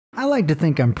I like to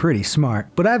think I'm pretty smart,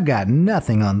 but I've got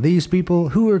nothing on these people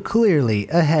who are clearly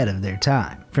ahead of their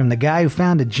time. From the guy who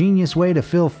found a genius way to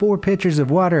fill 4 pitchers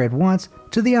of water at once,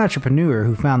 to the entrepreneur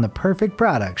who found the perfect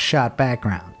product shot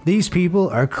background. These people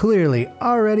are clearly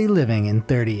already living in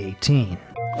 3018.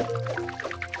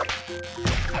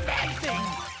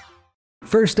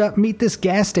 First up, meet this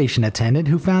gas station attendant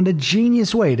who found a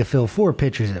genius way to fill 4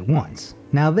 pitchers at once.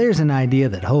 Now there's an idea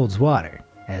that holds water.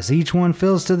 As each one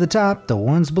fills to the top, the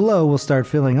ones below will start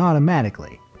filling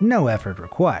automatically. No effort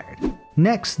required.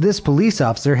 Next, this police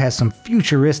officer has some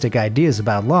futuristic ideas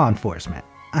about law enforcement.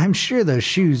 I'm sure those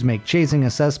shoes make chasing a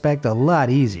suspect a lot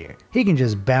easier. He can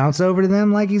just bounce over to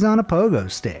them like he's on a pogo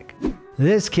stick.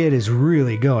 This kid is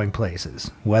really going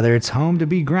places. Whether it's home to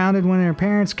be grounded when her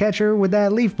parents catch her with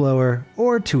that leaf blower,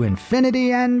 or to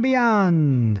infinity and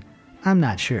beyond. I'm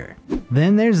not sure.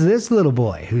 Then there's this little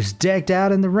boy who's decked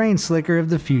out in the rain slicker of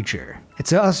the future.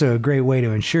 It's also a great way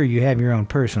to ensure you have your own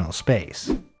personal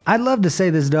space. I'd love to say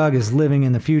this dog is living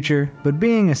in the future, but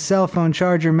being a cell phone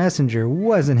charger messenger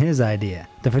wasn't his idea.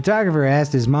 The photographer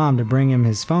asked his mom to bring him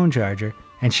his phone charger,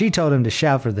 and she told him to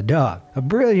shout for the dog. A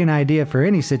brilliant idea for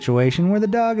any situation where the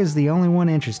dog is the only one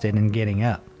interested in getting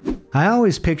up. I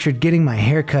always pictured getting my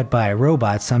hair cut by a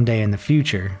robot someday in the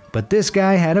future, but this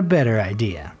guy had a better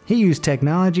idea. He used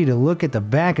technology to look at the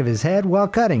back of his head while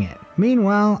cutting it.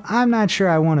 Meanwhile, I'm not sure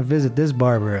I want to visit this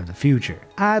barber of the future.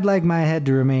 I'd like my head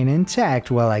to remain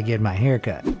intact while I get my hair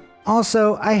cut.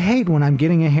 Also, I hate when I'm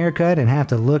getting a haircut and have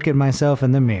to look at myself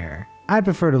in the mirror. I'd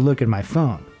prefer to look at my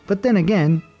phone. But then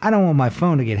again, I don't want my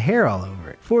phone to get hair all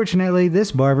over it. Fortunately,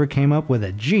 this barber came up with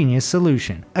a genius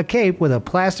solution. A cape with a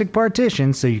plastic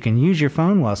partition so you can use your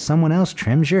phone while someone else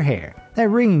trims your hair. That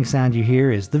ringing sound you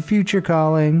hear is the future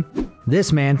calling.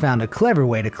 This man found a clever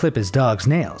way to clip his dog's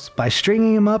nails by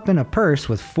stringing him up in a purse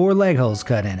with 4 leg holes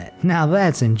cut in it. Now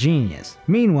that's ingenious.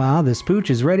 Meanwhile, this pooch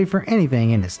is ready for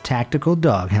anything in his tactical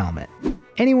dog helmet.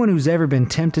 Anyone who's ever been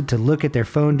tempted to look at their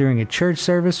phone during a church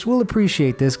service will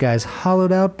appreciate this guy's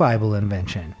hollowed out Bible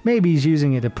invention. Maybe he's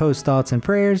using it to post thoughts and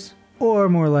prayers, or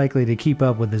more likely to keep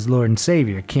up with his Lord and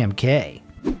Savior, Kim K.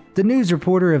 The news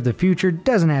reporter of the future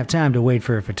doesn't have time to wait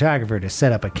for a photographer to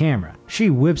set up a camera. She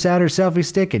whips out her selfie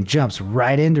stick and jumps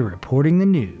right into reporting the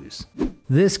news.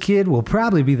 This kid will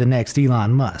probably be the next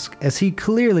Elon Musk, as he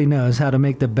clearly knows how to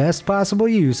make the best possible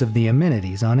use of the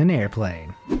amenities on an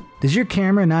airplane. Does your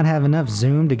camera not have enough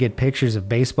zoom to get pictures of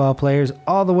baseball players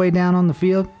all the way down on the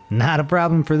field? Not a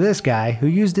problem for this guy who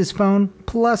used his phone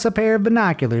plus a pair of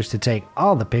binoculars to take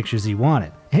all the pictures he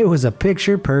wanted. It was a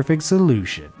picture-perfect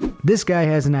solution. This guy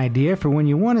has an idea for when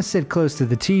you want to sit close to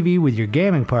the TV with your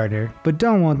gaming partner, but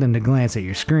don't want them to glance at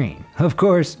your screen. Of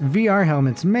course, VR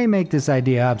helmets may make this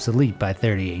idea obsolete by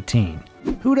 3018.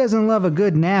 Who doesn't love a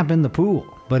good nap in the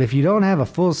pool? But if you don't have a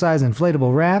full-size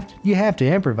inflatable raft, you have to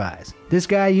improvise. This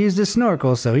guy used a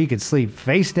snorkel so he could sleep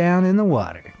face down in the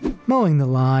water. Mowing the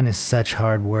lawn is such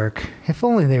hard work. If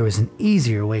only there was an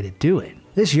easier way to do it.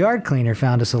 This yard cleaner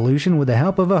found a solution with the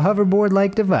help of a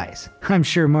hoverboard-like device. I'm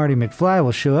sure Marty McFly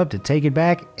will show up to take it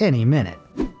back any minute.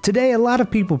 Today, a lot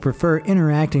of people prefer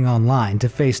interacting online to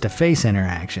face-to-face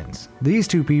interactions. These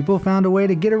two people found a way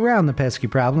to get around the pesky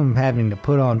problem of having to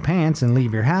put on pants and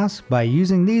leave your house by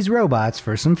using these robots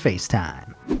for some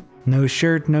FaceTime. No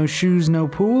shirt, no shoes, no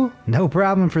pool? No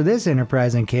problem for this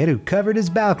enterprising kid who covered his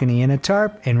balcony in a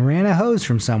tarp and ran a hose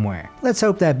from somewhere. Let's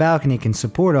hope that balcony can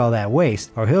support all that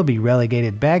waste, or he'll be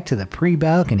relegated back to the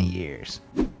pre-balcony years.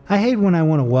 I hate when I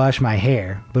want to wash my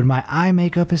hair, but my eye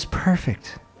makeup is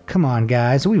perfect. Come on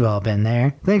guys, we've all been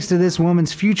there. Thanks to this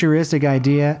woman's futuristic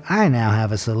idea, I now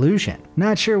have a solution.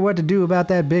 Not sure what to do about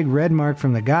that big red mark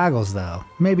from the goggles though.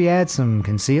 Maybe add some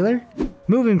concealer?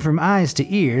 Moving from eyes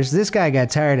to ears, this guy got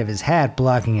tired of his hat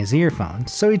blocking his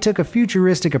earphones, so he took a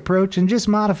futuristic approach and just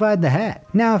modified the hat.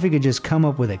 Now if he could just come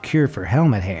up with a cure for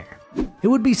helmet hair. It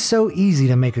would be so easy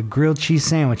to make a grilled cheese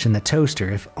sandwich in the toaster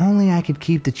if only I could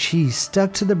keep the cheese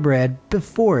stuck to the bread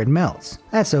before it melts.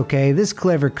 That's okay, this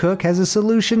clever cook has a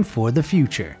solution for the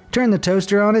future. Turn the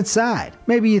toaster on its side.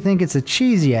 Maybe you think it's a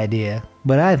cheesy idea,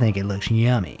 but I think it looks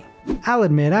yummy. I'll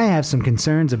admit I have some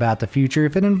concerns about the future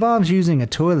if it involves using a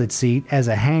toilet seat as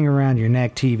a hang around your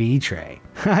neck TV tray.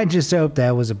 I just hope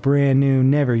that was a brand new,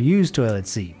 never used toilet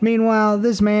seat. Meanwhile,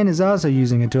 this man is also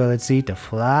using a toilet seat to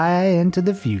fly into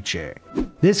the future.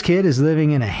 This kid is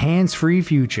living in a hands-free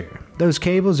future. Those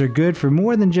cables are good for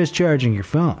more than just charging your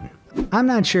phone. I'm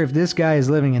not sure if this guy is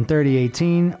living in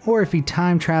 3018 or if he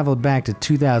time traveled back to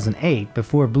 2008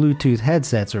 before Bluetooth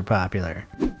headsets were popular.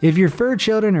 If your fur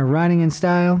children are riding in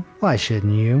style, why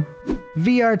shouldn't you?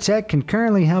 VR tech can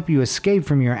currently help you escape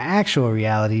from your actual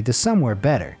reality to somewhere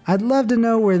better. I'd love to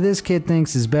know where this kid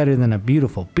thinks is better than a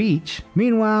beautiful beach.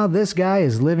 Meanwhile, this guy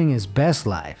is living his best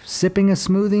life, sipping a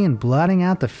smoothie and blotting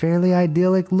out the fairly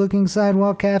idyllic looking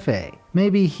sidewalk cafe.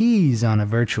 Maybe he's on a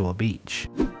virtual beach.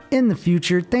 In the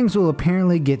future, things will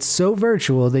apparently get so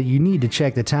virtual that you need to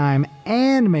check the time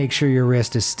and make sure your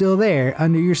wrist is still there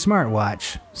under your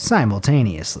smartwatch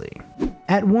simultaneously.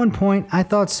 At one point, I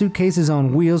thought suitcases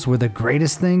on wheels were the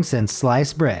greatest thing since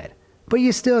sliced bread, but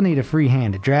you still need a free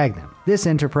hand to drag them. This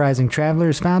enterprising traveler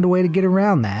has found a way to get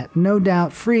around that, no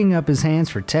doubt freeing up his hands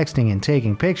for texting and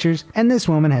taking pictures, and this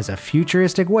woman has a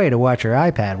futuristic way to watch her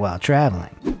iPad while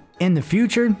traveling. In the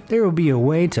future, there will be a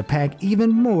way to pack even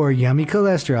more yummy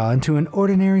cholesterol into an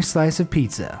ordinary slice of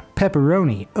pizza.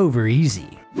 Pepperoni over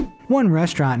easy. One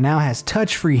restaurant now has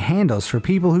touch-free handles for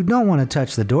people who don't want to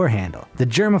touch the door handle. The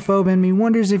germaphobe in me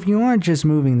wonders if you aren't just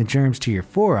moving the germs to your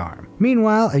forearm.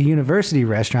 Meanwhile, a university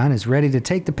restaurant is ready to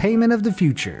take the payment of the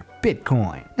future,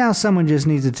 Bitcoin. Now someone just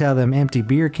needs to tell them empty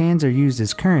beer cans are used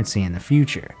as currency in the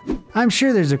future. I'm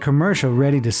sure there's a commercial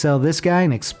ready to sell this guy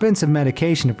an expensive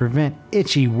medication to prevent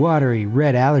itchy, watery,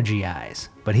 red allergy eyes.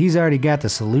 But he's already got the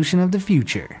solution of the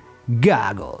future.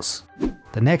 Goggles.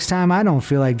 The next time I don't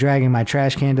feel like dragging my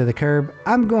trash can to the curb,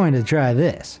 I'm going to try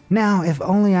this. Now, if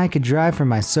only I could drive from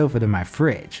my sofa to my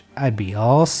fridge, I'd be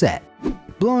all set.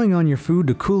 Blowing on your food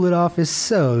to cool it off is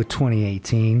so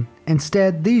 2018.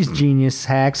 Instead, these genius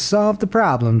hacks solve the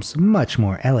problems much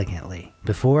more elegantly.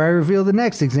 Before I reveal the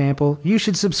next example, you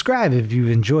should subscribe if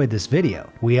you've enjoyed this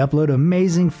video. We upload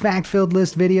amazing fact-filled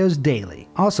list videos daily.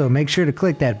 Also, make sure to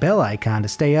click that bell icon to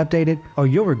stay updated, or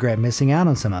you'll regret missing out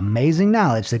on some amazing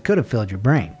knowledge that could have filled your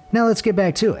brain. Now let's get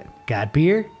back to it. Got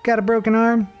beer? Got a broken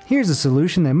arm? Here's a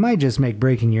solution that might just make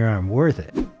breaking your arm worth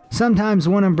it. Sometimes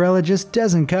one umbrella just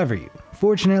doesn't cover you.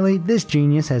 Fortunately, this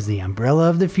genius has the umbrella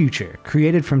of the future,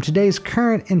 created from today's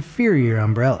current inferior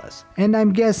umbrellas. And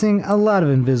I'm guessing a lot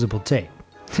of invisible tape.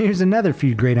 Here's another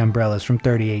few great umbrellas from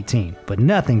 3018, but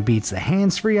nothing beats the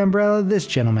hands-free umbrella this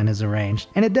gentleman has arranged,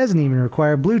 and it doesn't even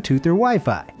require Bluetooth or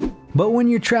Wi-Fi. But when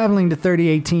you're traveling to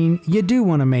 3018, you do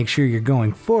want to make sure you're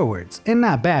going forwards and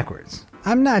not backwards.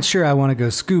 I'm not sure I want to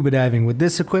go scuba diving with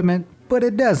this equipment, but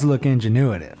it does look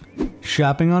ingenuitive.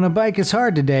 Shopping on a bike is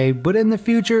hard today, but in the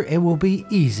future it will be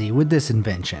easy with this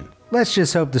invention. Let's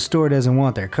just hope the store doesn't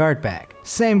want their cart back.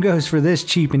 Same goes for this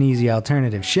cheap and easy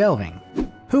alternative shelving.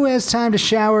 Who has time to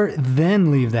shower,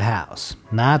 then leave the house?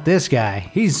 Not this guy.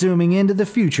 He's zooming into the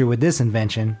future with this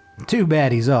invention. Too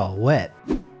bad he's all wet.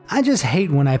 I just hate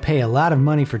when I pay a lot of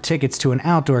money for tickets to an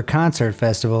outdoor concert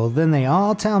festival, then they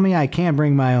all tell me I can't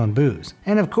bring my own booze.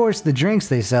 And of course, the drinks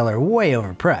they sell are way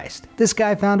overpriced. This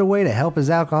guy found a way to help his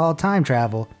alcohol time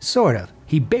travel, sort of.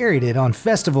 He buried it on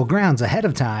festival grounds ahead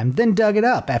of time, then dug it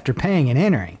up after paying and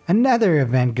entering. Another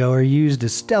event goer used a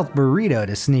stealth burrito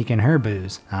to sneak in her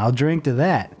booze. I'll drink to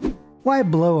that. Why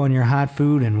blow on your hot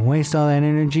food and waste all that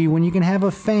energy when you can have a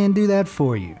fan do that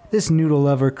for you? This noodle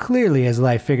lover clearly has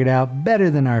life figured out better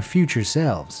than our future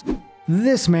selves.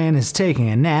 This man is taking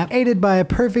a nap, aided by a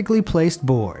perfectly placed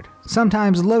board.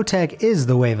 Sometimes low-tech is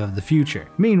the wave of the future.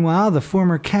 Meanwhile, the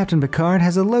former Captain Picard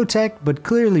has a low-tech but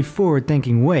clearly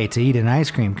forward-thinking way to eat an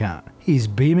ice cream cone. He's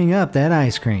beaming up that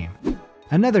ice cream.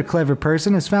 Another clever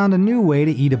person has found a new way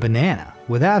to eat a banana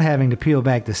without having to peel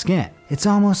back the skin. It's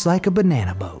almost like a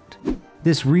banana boat.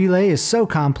 This relay is so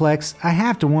complex, I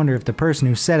have to wonder if the person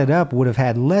who set it up would have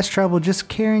had less trouble just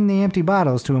carrying the empty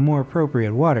bottles to a more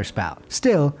appropriate water spout.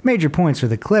 Still, major points for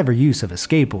the clever use of a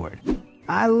skateboard.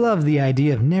 I love the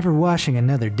idea of never washing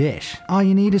another dish. All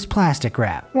you need is plastic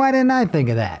wrap. Why didn't I think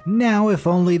of that? Now if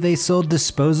only they sold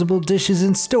disposable dishes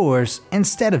in stores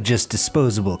instead of just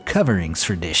disposable coverings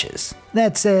for dishes.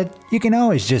 That said, you can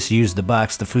always just use the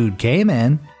box the food came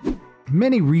in.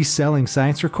 Many reselling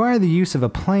sites require the use of a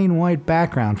plain white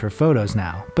background for photos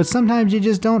now, but sometimes you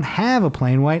just don't have a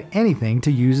plain white anything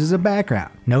to use as a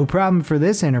background. No problem for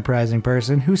this enterprising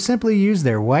person who simply used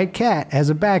their white cat as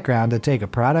a background to take a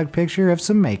product picture of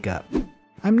some makeup.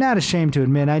 I'm not ashamed to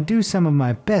admit I do some of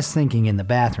my best thinking in the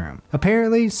bathroom.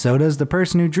 Apparently, so does the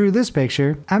person who drew this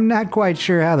picture. I'm not quite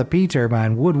sure how the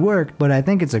P-turbine would work, but I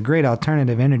think it's a great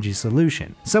alternative energy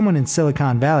solution. Someone in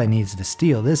Silicon Valley needs to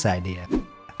steal this idea.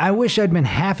 I wish I'd been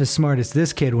half as smart as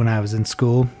this kid when I was in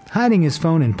school. Hiding his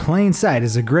phone in plain sight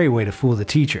is a great way to fool the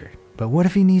teacher. But what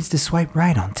if he needs to swipe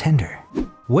right on Tinder?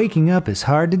 Waking up is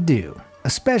hard to do,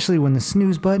 especially when the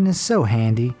snooze button is so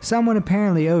handy. Someone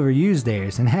apparently overused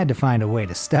theirs and had to find a way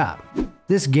to stop.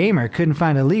 This gamer couldn't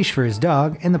find a leash for his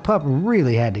dog and the pup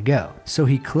really had to go, so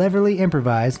he cleverly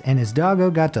improvised and his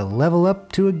doggo got to level up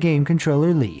to a game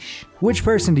controller leash. Which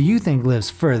person do you think lives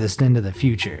furthest into the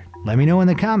future? Let me know in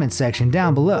the comments section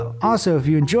down below. Also, if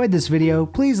you enjoyed this video,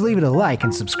 please leave it a like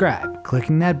and subscribe,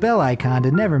 clicking that bell icon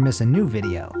to never miss a new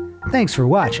video. Thanks for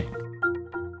watching.